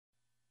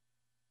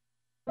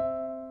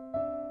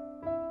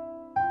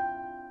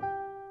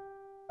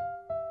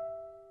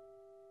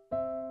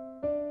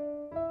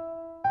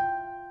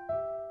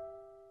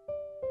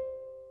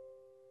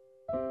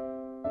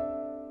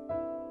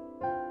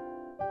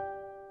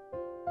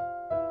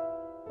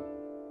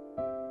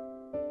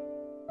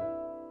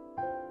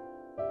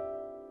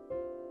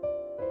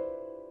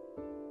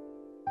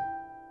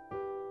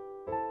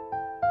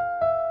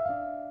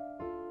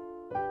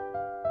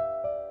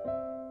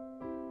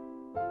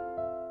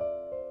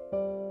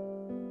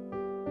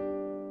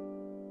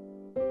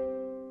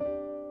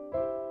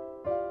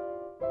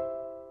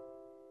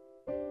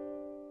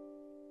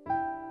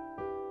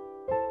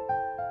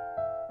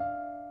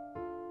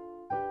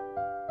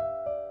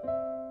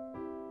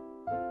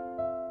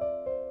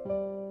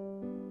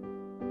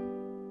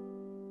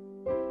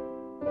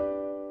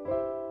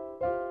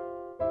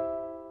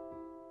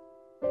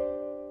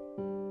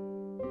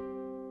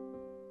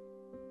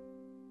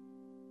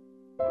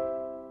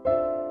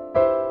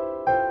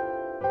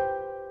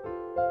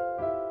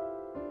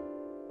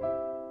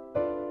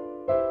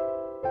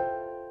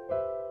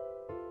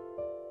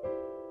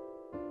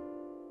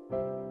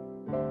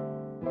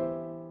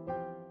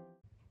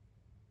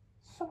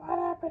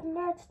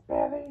next,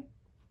 Billy?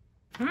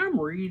 I'm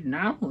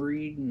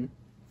reading.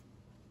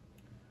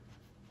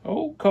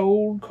 Oh,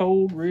 cold,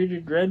 cold,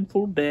 rigid,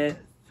 dreadful death,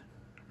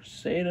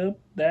 set up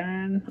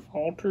thine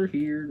altar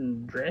here,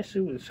 and dress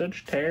it with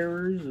such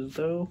terrors as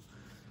thou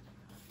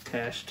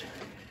hast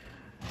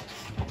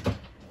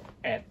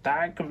at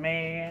thy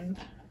command.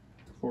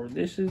 For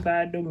this is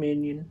thy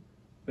dominion,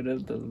 but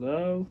of the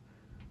love,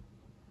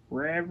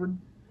 revered,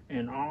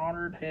 and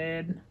honored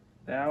head,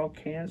 thou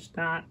canst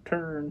not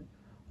turn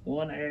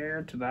one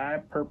heir to thy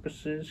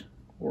purposes,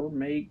 or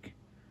make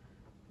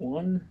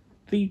one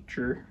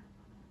feature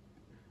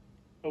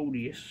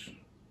odious.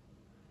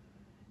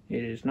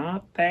 It is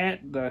not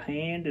that the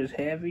hand is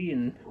heavy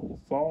and will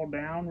fall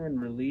down when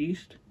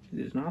released. It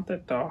is not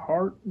that the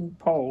heart and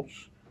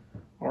pulse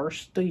are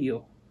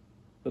still,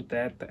 but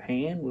that the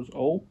hand was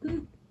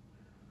open,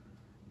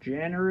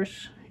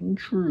 generous, and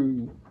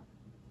true.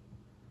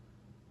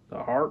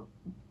 The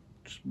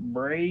heart's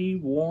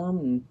brave, warm,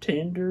 and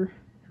tender,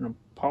 and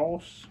a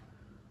pulse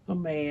a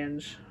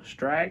man's.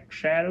 Strike,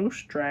 shadow,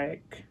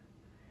 strike,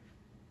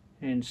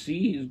 and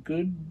see his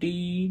good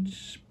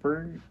deeds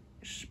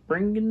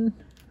springing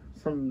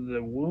from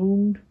the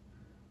wound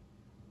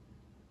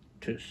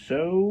to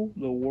sow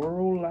the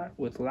world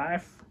with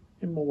life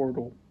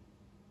immortal.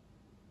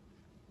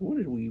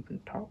 What are we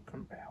even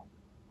talking about?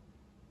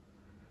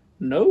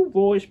 No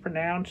voice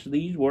pronounced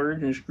these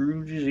words in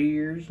Scrooge's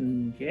ears,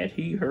 and yet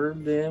he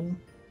heard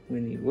them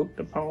when he looked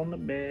upon the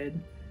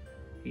bed.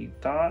 He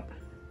thought,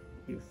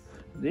 if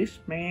this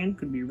man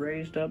could be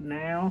raised up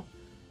now,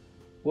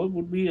 what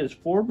would be his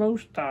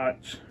foremost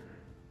thoughts?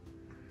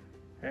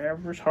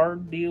 Avarice,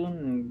 hard dealing,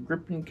 and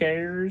gripping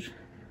cares,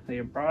 they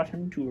have brought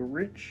him to a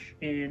rich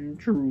end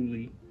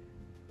truly.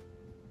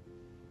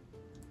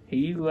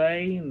 He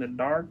lay in the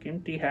dark,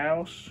 empty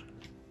house,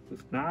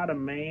 with not a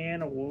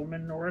man, a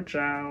woman, or a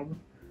child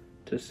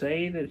to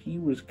say that he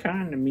was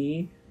kind to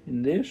me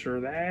in this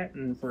or that,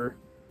 and for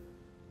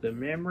the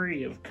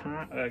memory of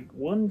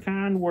one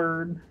kind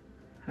word,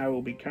 I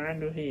will be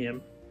kind to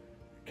him.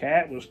 The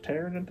cat was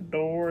tearing at the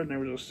door, and there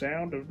was a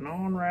sound of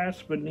gnawing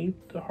rasps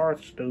beneath the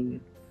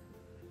hearthstone.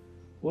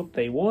 What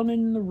they wanted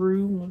in the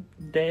room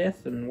of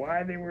death, and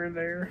why they were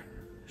there,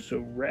 so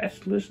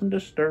restless and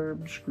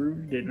disturbed,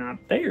 Scrooge did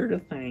not dare to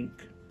think.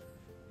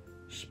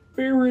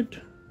 "Spirit,"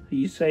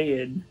 he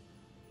said,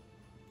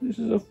 "this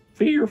is a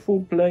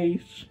fearful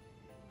place.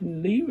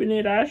 In leaving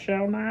it, I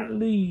shall not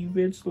leave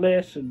its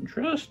lesson.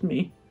 Trust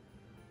me.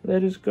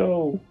 Let us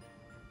go."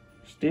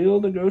 Still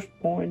the ghost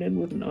pointed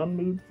with an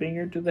unmoved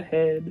finger to the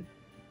head.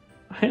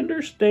 "I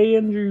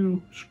understand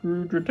you,"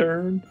 Scrooge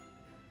returned,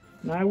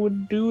 "and I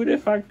would do it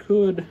if I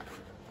could,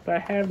 but I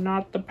have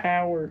not the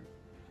power.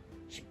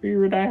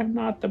 Spirit, I have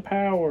not the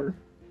power."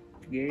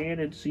 Again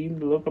it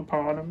seemed to look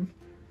upon him.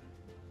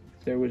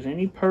 If there was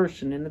any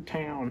person in the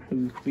town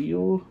who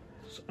feels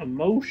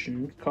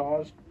emotion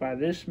caused by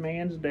this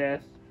man's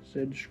death,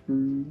 said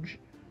Scrooge,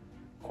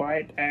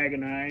 quite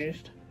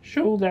agonized,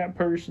 "show that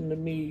person to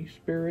me,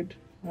 Spirit,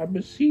 I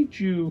beseech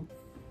you."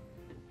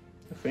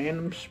 The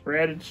phantom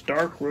spread its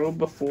dark robe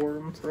before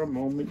him for a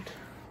moment,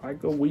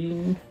 like a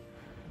wing,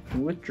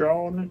 and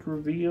withdrawing it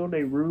revealed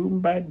a room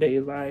by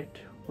daylight,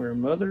 where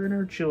mother and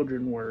her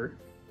children were.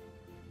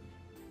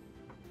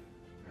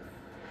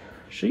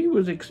 She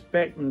was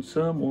expecting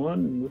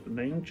someone with an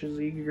anxious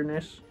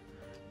eagerness,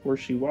 for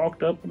she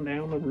walked up and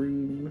down the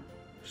room,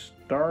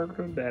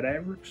 startled at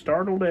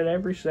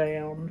every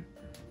sound,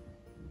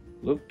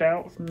 looked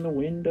out from the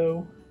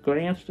window,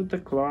 glanced at the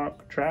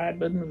clock, tried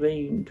but in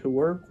vain to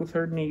work with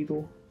her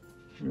needle,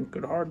 and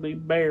could hardly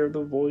bear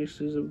the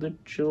voices of the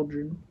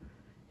children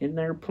in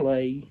their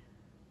play.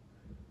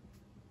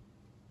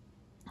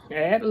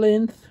 At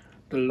length,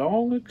 the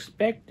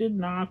long-expected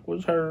knock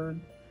was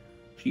heard.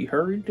 She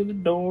hurried to the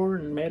door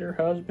and met her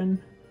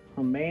husband,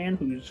 a man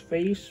whose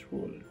face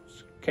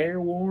was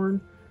careworn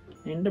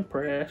and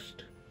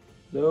depressed.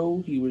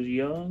 Though he was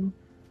young,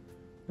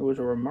 there was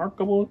a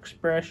remarkable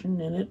expression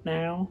in it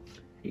now,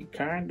 a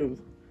kind of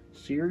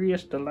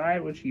serious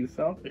delight which he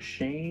felt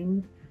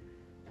ashamed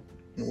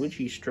and which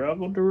he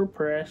struggled to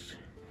repress.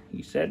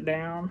 He sat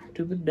down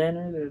to the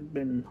dinner that had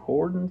been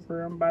hoarding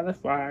for him by the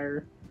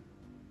fire.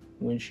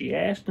 When she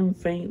asked him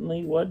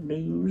faintly what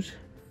news,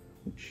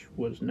 which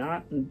was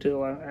not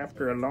until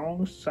after a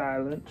long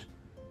silence,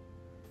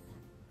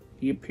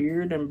 he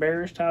appeared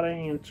embarrassed how to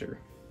answer.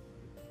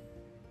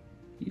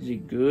 "Is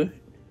it good,"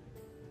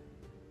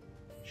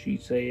 she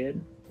said,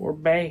 "or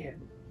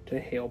bad to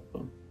help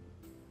him?"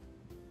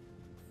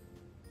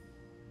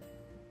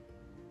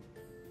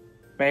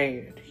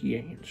 "Bad," he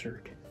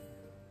answered.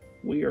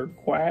 "We are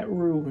quite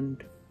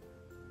ruined."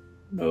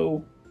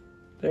 "No,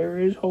 there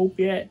is hope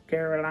yet,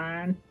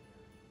 Caroline.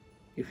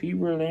 If he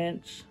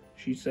relents,"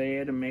 she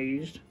said,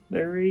 amazed,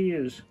 "there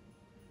is.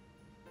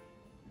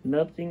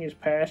 Nothing is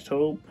past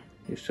hope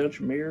if such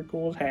a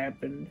miracle has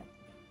happened."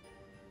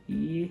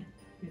 "He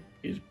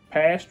is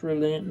past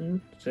relenting,"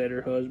 said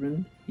her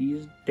husband. "He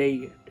is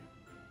dead."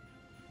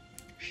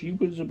 She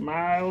was a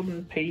mild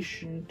and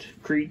patient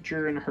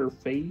creature, and her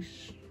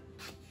face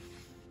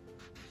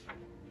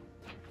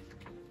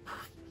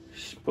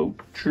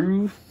spoke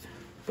truth,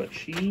 but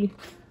she,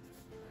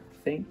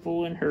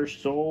 thankful in her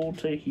soul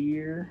to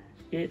hear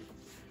it,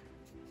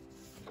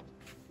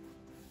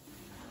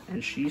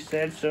 and she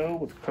said so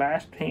with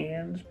clasped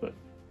hands, but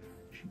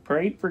she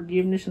prayed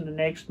forgiveness in the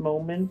next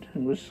moment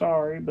and was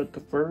sorry, but the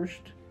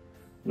first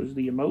was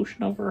the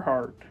emotion of her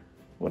heart.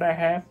 What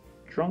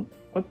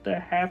the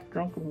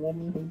half-drunken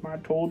woman whom I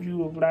told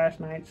you of last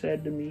night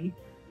said to me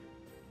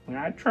when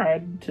I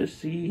tried to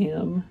see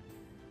him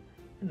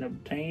and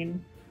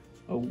obtain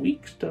a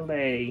week's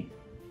delay.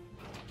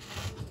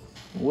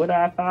 What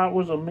I thought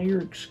was a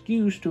mere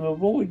excuse to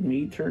avoid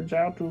me turns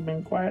out to have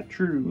been quite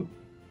true.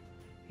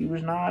 He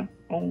was not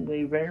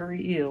only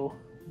very ill,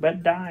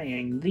 but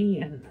dying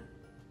then.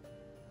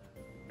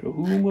 To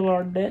whom will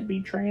our debt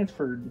be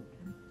transferred?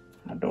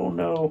 I don't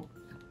know.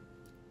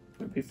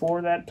 But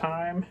before that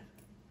time,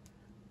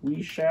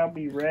 we shall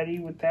be ready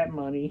with that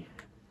money.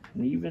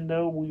 And even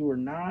though we were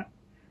not,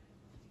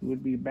 it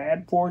would be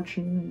bad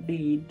fortune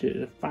indeed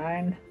to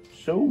find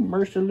so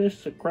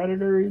merciless a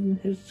creditor in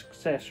his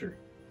successor.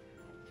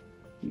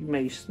 We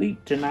may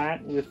sleep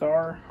tonight with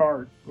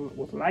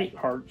light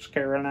hearts,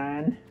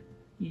 Caroline.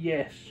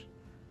 Yes,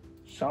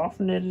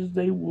 soften it as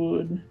they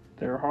would,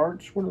 their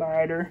hearts were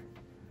lighter.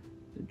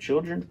 The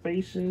children's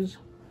faces,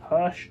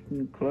 hushed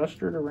and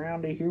clustered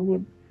around to hear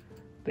what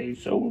they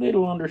so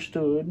little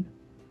understood,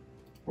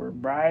 were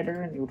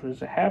brighter, and it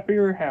was a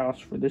happier house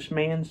for this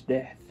man's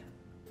death.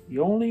 The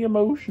only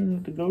emotion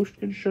that the ghost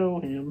could show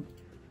him,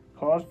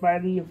 caused by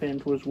the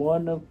event, was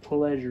one of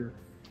pleasure.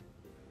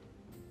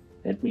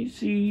 Let me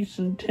see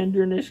some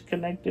tenderness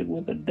connected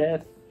with a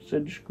death,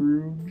 said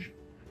Scrooge.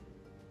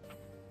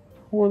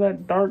 Or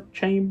that dark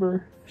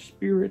chamber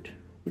spirit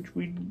which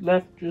we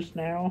left just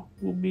now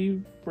will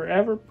be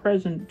forever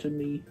present to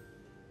me.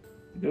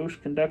 The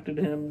ghost conducted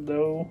him,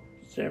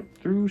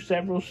 through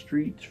several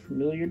streets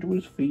familiar to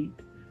his feet.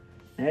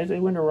 As they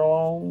went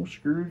along,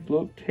 Scrooge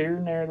looked here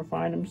and there to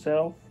find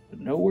himself, but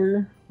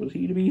nowhere was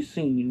he to be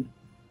seen.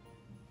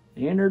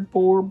 They entered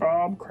poor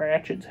Bob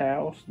Cratchit's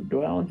house, the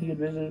dwelling he had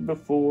visited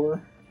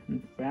before,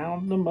 and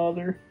found the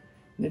mother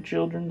and the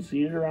children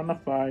seated around the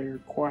fire,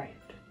 quiet.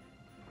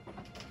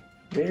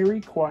 Very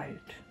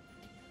quiet.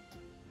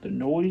 The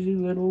noisy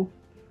little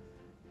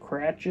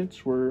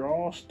Cratchits were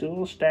all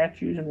still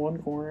statues in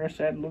one corner,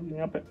 sat looking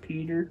up at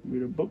Peter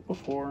with a book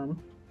before him.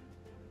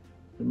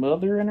 The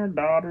mother and her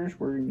daughters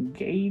were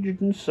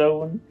engaged in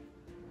sewing,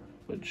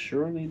 but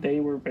surely they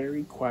were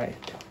very quiet.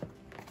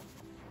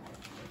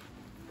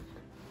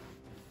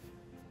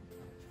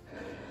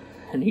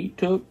 And he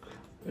took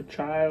a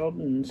child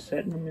and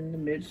set him in the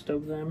midst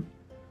of them.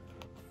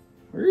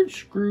 Where had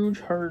Scrooge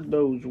heard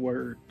those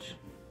words?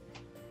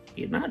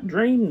 He had not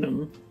dreamed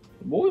them.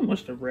 The boy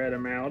must have read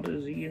them out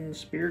as he and the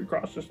spirit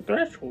crossed his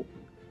threshold.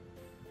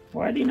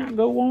 Why did he not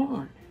go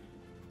on?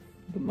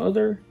 The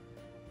mother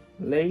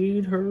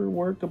laid her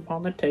work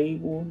upon the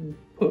table and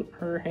put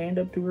her hand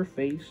up to her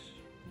face.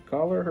 The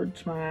caller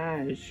hurts my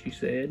eyes, she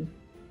said.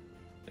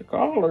 The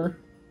caller?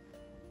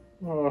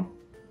 Oh,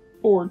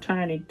 poor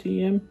Tiny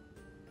Tim.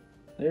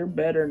 They're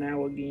better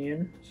now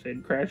again,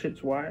 said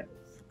Cratchit's wife.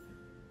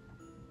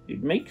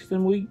 It makes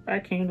them weak by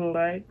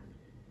candlelight,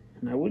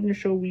 and I wouldn't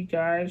show weak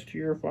eyes to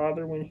your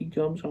father when he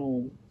comes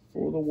home,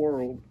 for the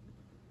world.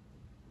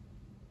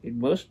 It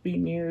must be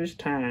near his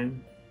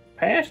time.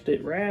 Past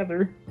it,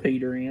 rather,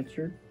 Peter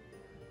answered,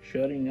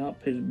 shutting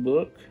up his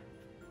book.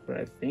 But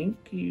I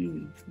think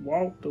he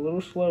walked a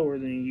little slower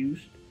than he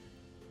used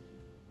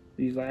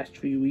these last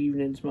few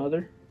evenings,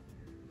 Mother.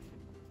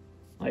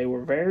 They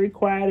were very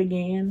quiet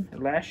again.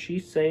 At last she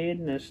said,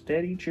 in a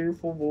steady,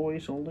 cheerful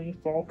voice, only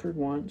faltered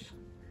once,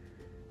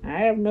 I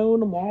have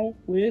known him walk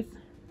with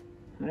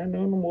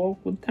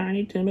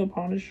Tiny Tim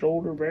upon his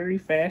shoulder very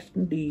fast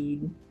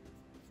indeed.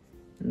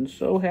 And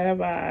so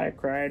have I,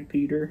 cried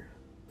Peter,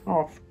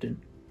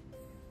 often.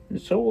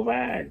 And so have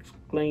I,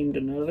 exclaimed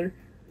another.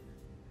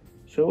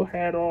 So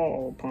had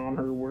all upon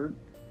her work,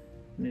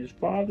 and his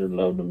father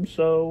loved him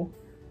so,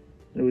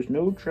 there was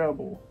no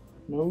trouble.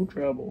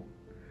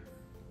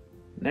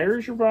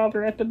 There's your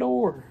father at the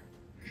door.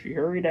 She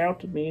hurried out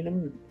to meet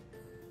him.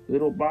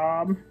 Little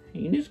Bob,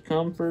 and his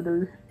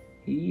comforter,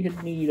 he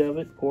had need of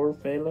it, poor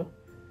fellow,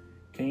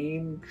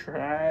 came,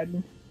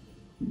 tried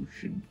who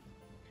should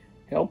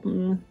help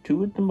him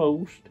to it the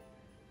most.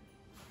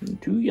 And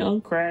two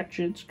young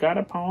Cratchits got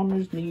upon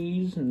his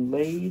knees and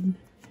laid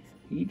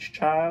each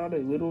child a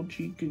little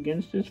cheek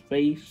against his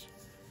face,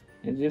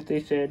 as if they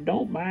said,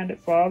 Don't mind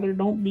it, Father,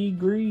 don't be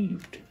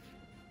grieved.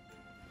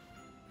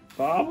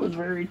 Bob was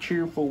very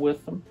cheerful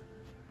with them,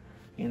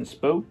 and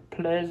spoke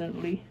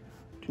pleasantly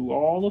to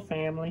all the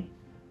family.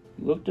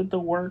 He looked at the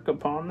work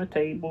upon the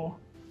table,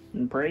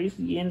 and praised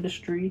the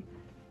industry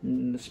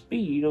and the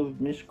speed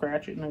of Miss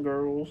Cratchit and the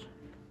girls.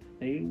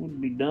 They would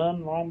be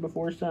done long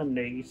before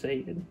Sunday, he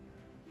said.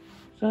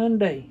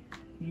 Sunday?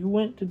 You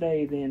went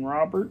today, then,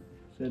 Robert?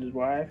 Said his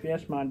wife.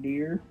 Yes, my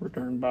dear,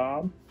 returned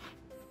Bob.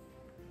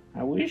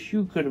 I wish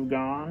you could have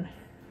gone.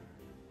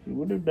 It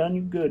would have done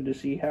you good to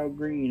see how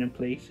green a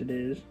place it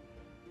is.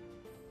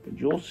 But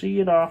you'll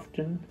see it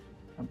often.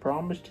 I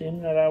promised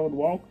him that I would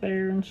walk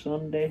there on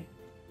Sunday.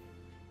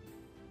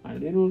 My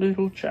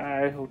little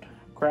child,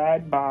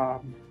 cried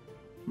Bob.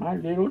 My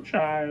little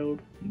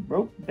child. He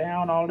broke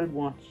down all at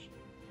once.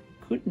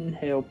 He couldn't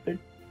help it.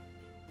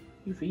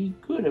 If he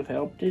could have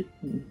helped it,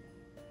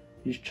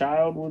 his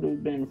child would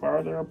have been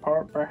farther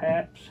apart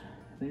perhaps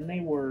than they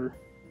were.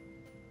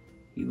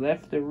 He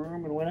left the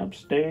room and went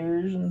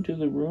upstairs into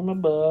the room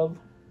above,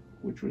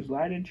 which was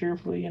lighted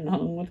cheerfully and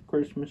hung with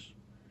Christmas.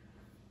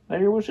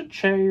 There was a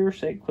chair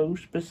set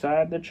close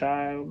beside the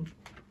child,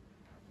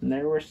 and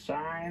there were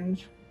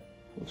signs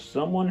of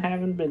someone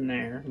having been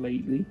there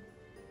lately.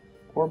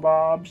 Poor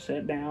Bob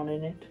sat down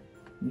in it,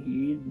 and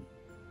he'd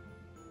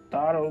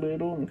thought a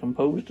little and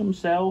composed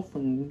himself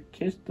and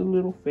kissed the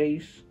little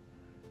face.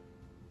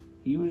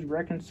 He was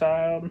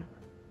reconciled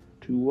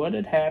to what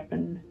had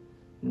happened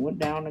and went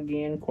down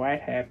again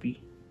quite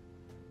happy.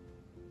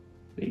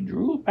 They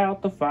drew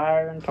about the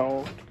fire and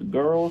talked, the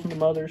girls and the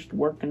mothers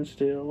working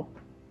still.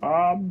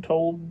 Bob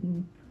told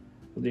them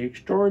of the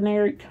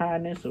extraordinary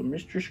kindness of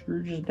Mr.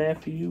 Scrooge's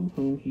nephew,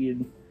 whom he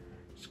had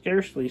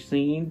scarcely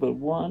seen but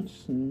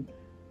once, and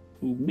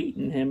who,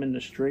 meeting him in the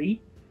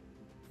street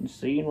and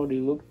seeing what he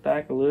looked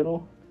like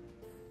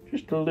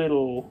just a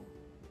little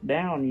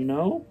down, you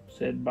know,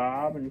 said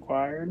Bob,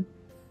 inquired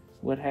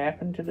what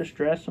happened to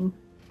distress him.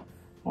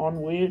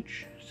 On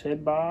which,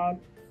 said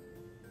Bob,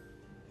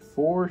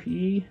 for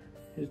he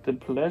is the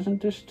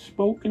pleasantest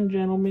spoken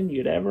gentleman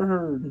you'd ever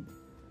heard.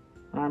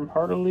 I'm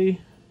heartily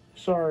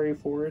sorry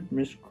for it,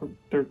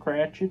 Mr.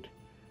 Cratchit,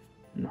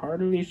 and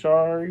heartily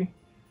sorry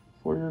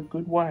for your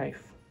good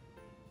wife.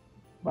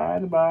 By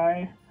the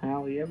by,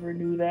 how he ever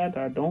knew that,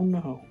 I don't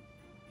know.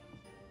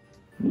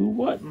 Knew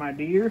what, my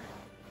dear?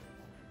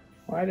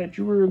 Why, that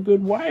you were a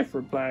good wife,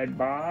 replied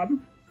Bob.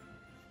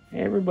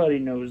 Everybody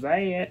knows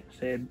that,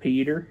 said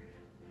Peter.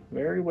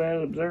 Very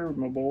well observed,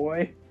 my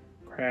boy,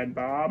 cried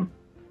Bob.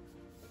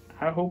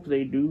 I hope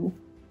they do.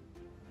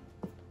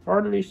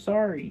 Heartily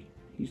sorry,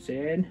 he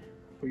said,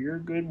 for your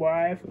good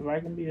wife. If I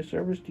can be of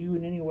service to you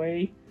in any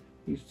way,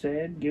 he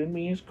said, giving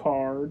me his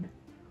card.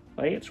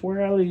 That's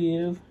where I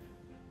live.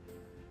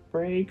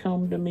 Pray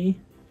come to me.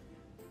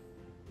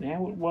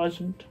 Now it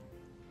wasn't,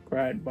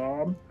 cried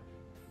Bob,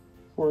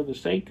 for the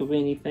sake of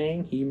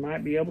anything he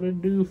might be able to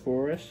do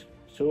for us,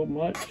 so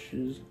much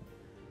as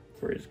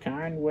for his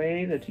kind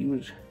way that he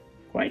was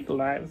quite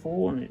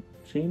delightful, and it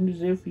seemed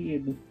as if he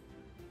had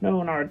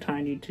known our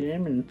Tiny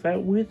Tim and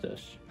felt with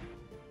us.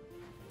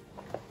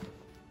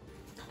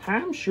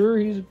 I'm sure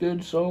he's a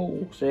good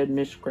soul, said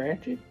Miss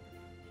Cratchit.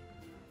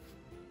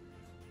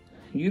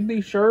 You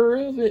be sure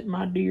of it,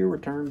 my dear,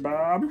 returned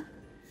Bob.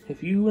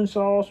 If you and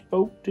Saul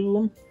spoke to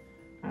him,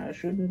 I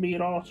shouldn't be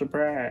at all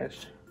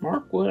surprised.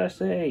 Mark what I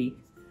say,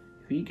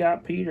 if he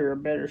got Peter a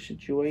better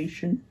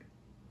situation.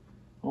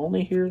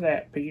 Only hear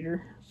that,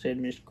 Peter, said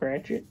Miss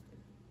Cratchit.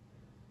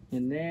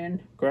 And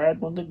then, cried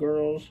one of the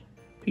girls,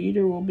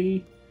 Peter will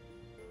be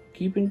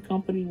keeping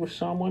company with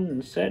someone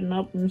and setting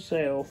up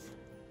himself.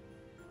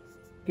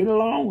 Get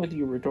along with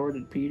you,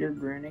 retorted Peter,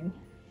 grinning.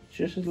 It's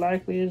just as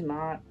likely as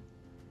not,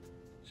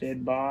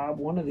 said Bob.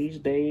 One of these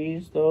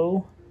days,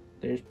 though,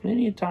 there's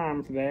plenty of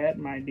time for that,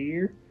 my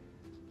dear.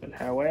 But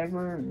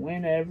however and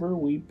whenever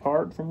we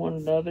part from one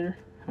another,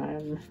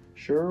 I'm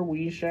sure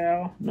we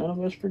shall none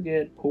of us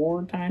forget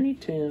poor Tiny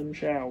Tim,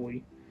 shall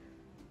we?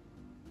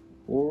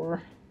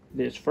 Or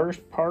this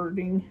first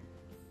parting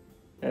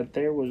that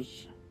there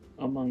was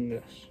among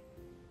us.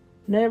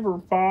 Never,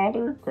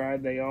 father,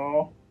 cried they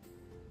all.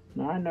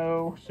 I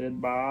know,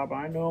 said Bob,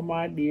 I know,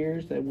 my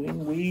dears, that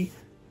when we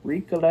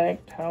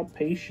recollect how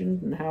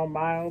patient and how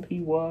mild he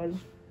was,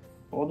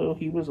 although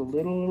he was a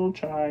little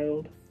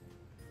child,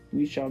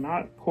 we shall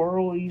not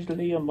quarrel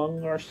easily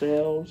among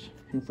ourselves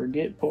and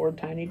forget poor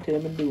Tiny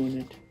Tim in doing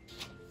it.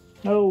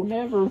 No,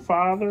 never,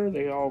 father,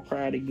 they all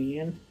cried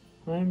again.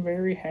 I am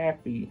very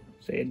happy,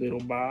 said little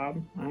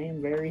Bob. I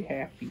am very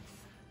happy.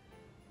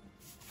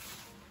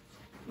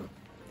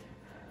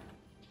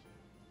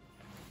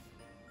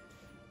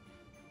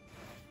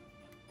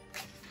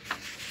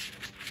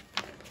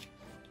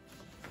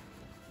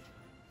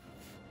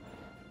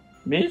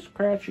 Miss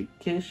Cratchit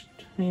kissed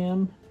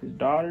him, his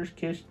daughters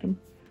kissed him,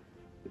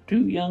 the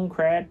two young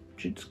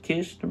Cratchits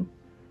kissed him,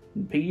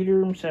 and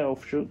Peter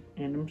himself shook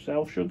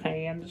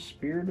hands. The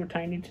spirit of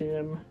Tiny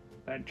Tim,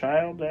 that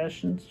child's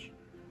essence,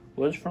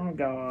 was from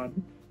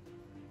God.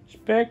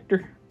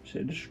 Spectre,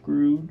 said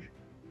Scrooge,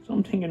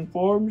 something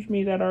informs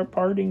me that our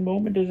parting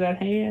moment is at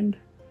hand.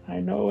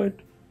 I know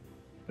it,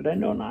 but I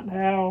know not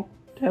how.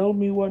 Tell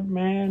me what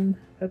man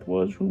that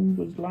was whom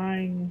was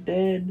lying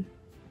dead.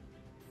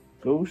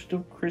 Ghost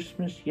of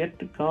Christmas yet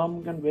to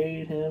come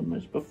conveyed him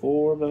as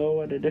before,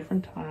 though at a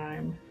different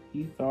time,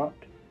 he thought.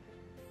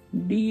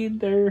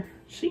 Indeed, there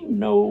seemed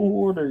no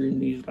order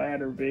in these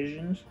latter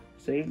visions,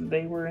 save that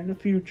they were in the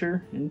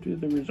future, into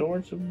the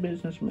resorts of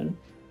businessmen,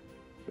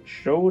 but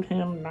showed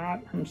him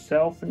not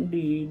himself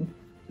indeed.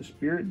 The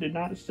spirit did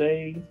not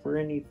stay for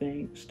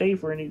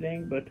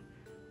anything, but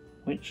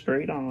went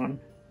straight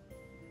on.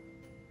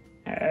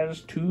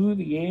 As to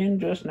the end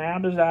just now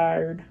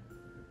desired,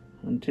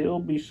 until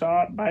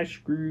besought by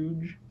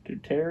Scrooge to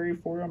tarry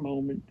for a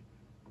moment.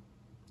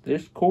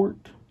 "This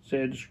court,"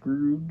 said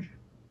Scrooge,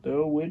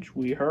 "through which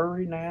we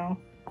hurry now,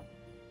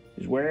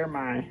 is where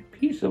my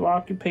piece of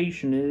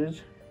occupation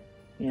is,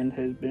 and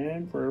has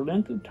been for a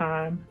length of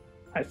time.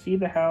 I see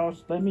the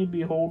house. Let me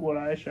behold what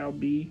I shall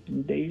be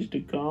in days to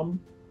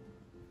come."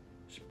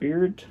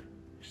 Spirit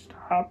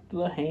stopped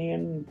the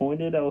hand and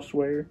pointed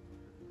elsewhere.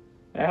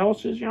 "The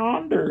house is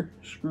yonder,"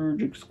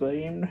 Scrooge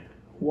exclaimed.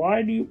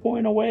 "Why do you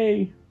point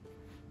away?"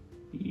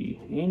 The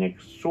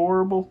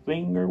inexorable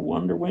finger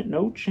underwent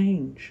no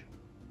change.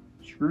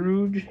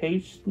 Scrooge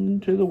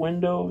hastened to the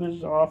window of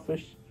his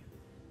office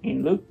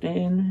and looked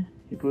in.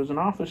 It was an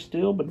office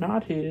still, but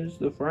not his.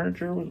 The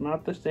furniture was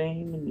not the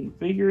same, and the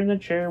figure in the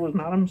chair was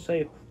not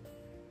himself.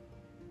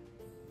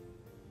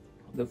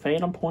 The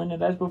phantom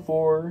pointed as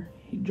before.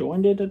 He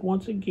joined it at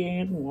once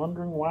again,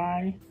 wondering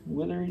why and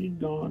whither it had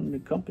gone, and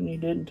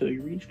accompanied it until he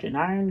reached an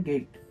iron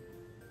gate.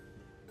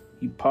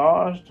 He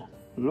paused,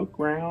 looked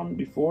round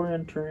before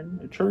entering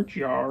a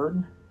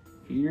churchyard.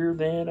 Here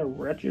then a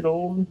wretched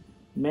old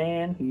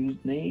man, whose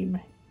name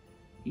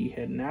he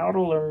had now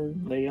to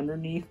learn, lay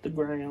underneath the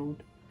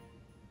ground.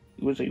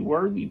 It was a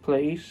worthy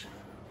place,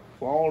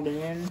 walled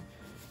in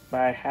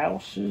by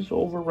houses,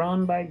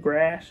 overrun by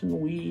grass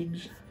and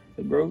weeds,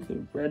 the growth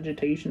of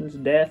vegetation's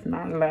death,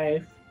 not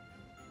life,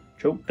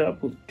 choked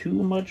up with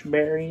too much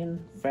burying,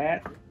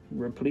 fat,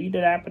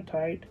 repleted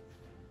appetite,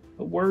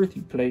 a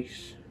worthy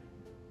place.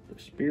 The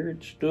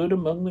spirit stood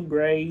among the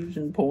graves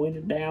and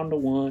pointed down to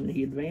one.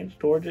 He advanced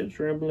towards it,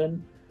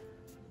 trembling.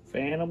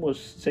 The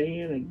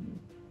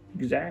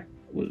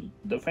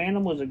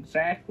phantom was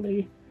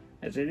exactly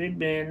as it had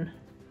been,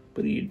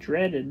 but he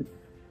dreaded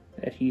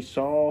that he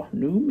saw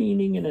new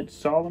meaning in its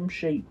solemn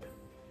shape.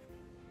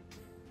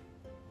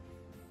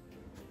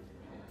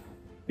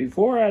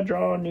 "Before I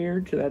draw near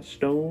to that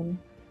stone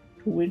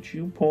to which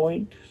you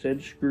point,"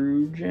 said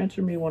Scrooge,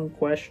 "answer me one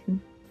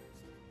question.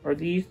 Are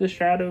these the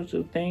shadows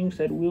of things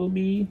that will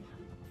be,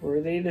 or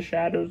are they the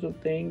shadows of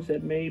things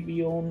that may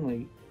be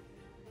only?"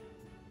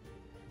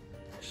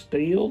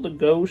 Still the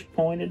ghost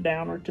pointed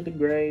downward to the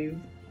grave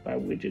by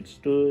which it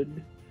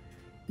stood.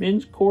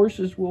 "Men's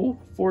courses will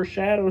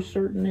foreshadow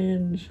certain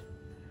ends,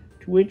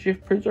 to which,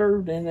 if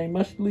preserved in, they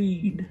must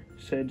lead,"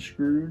 said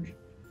Scrooge.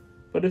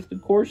 "But if the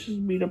courses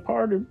be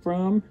departed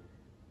from,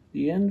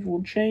 the ends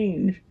will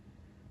change.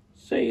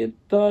 Say it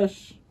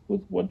thus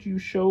with what you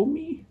show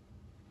me."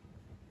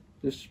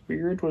 The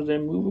spirit was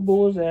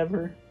immovable as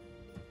ever.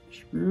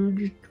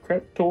 Scrooge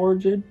crept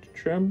towards it,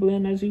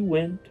 trembling as he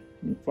went,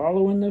 and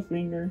following the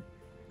finger,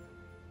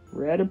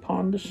 read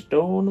upon the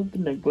stone of the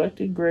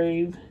neglected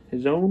grave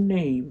his own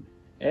name,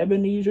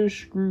 Ebenezer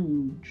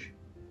Scrooge.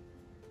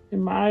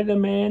 "Am I the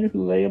man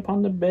who lay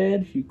upon the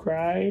bed?" he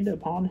cried,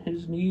 upon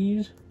his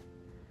knees.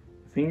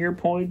 The finger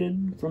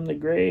pointed from the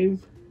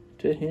grave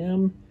to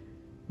him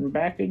and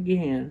back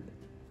again.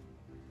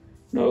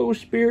 "No,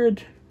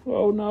 spirit,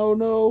 oh no,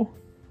 no."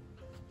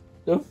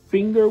 The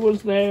finger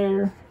was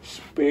there.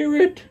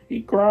 "Spirit,"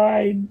 he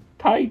cried,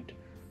 tight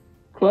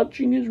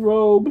clutching his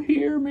robe,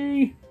 "hear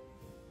me.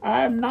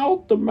 I am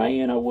not the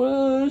man I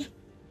was.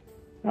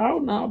 I'll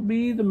not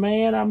be the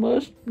man I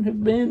must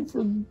have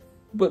been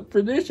but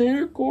for this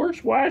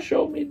intercourse. Why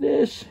show me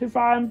this, if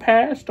I am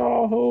past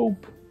all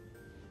hope?"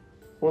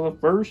 For the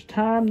first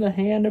time the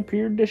hand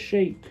appeared to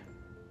shake.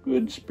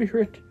 "Good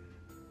spirit,"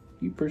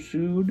 he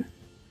pursued,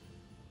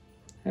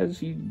 as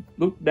he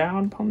looked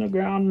down upon the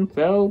ground and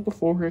fell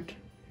before it,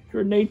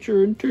 "your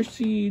nature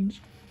intercedes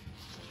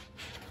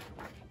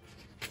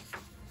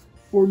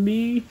for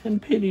me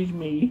and pities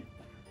me.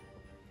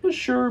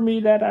 Assure me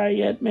that I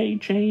yet may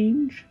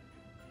change.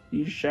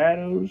 These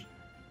shadows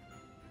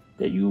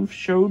that you've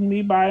showed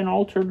me by an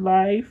altered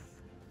life."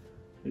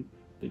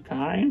 The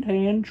kind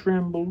hand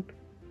trembled.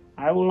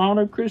 "I will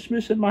honor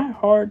Christmas in my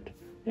heart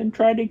and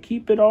try to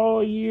keep it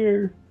all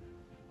year.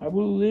 I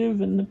will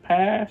live in the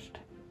past,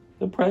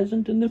 the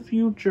present, and the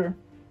future.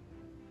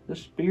 The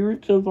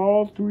spirits of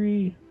all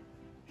three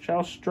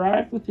shall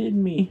strive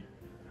within me.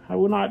 I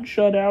will not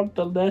shut out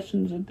the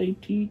lessons that they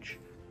teach.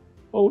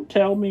 Oh,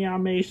 tell me I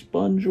may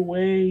sponge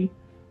away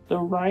the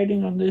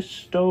writing on this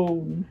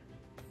stone."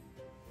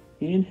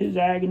 In his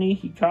agony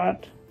he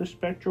caught the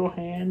spectral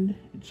hand.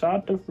 It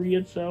sought to free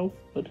itself,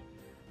 but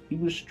he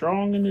was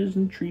strong in his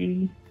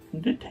entreaty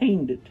and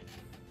detained it.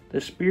 The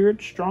spirit,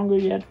 stronger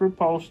yet,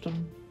 repulsed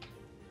him,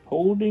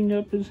 holding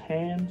up his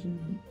hands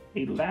in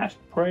a last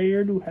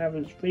prayer to have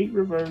his fate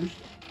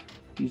reversed.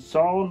 He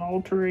saw an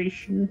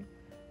alteration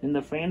in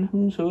the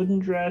phantom's hood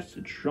and dress.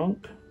 It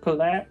shrunk,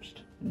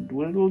 collapsed, and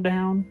dwindled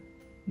down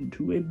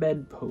into a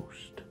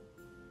bedpost.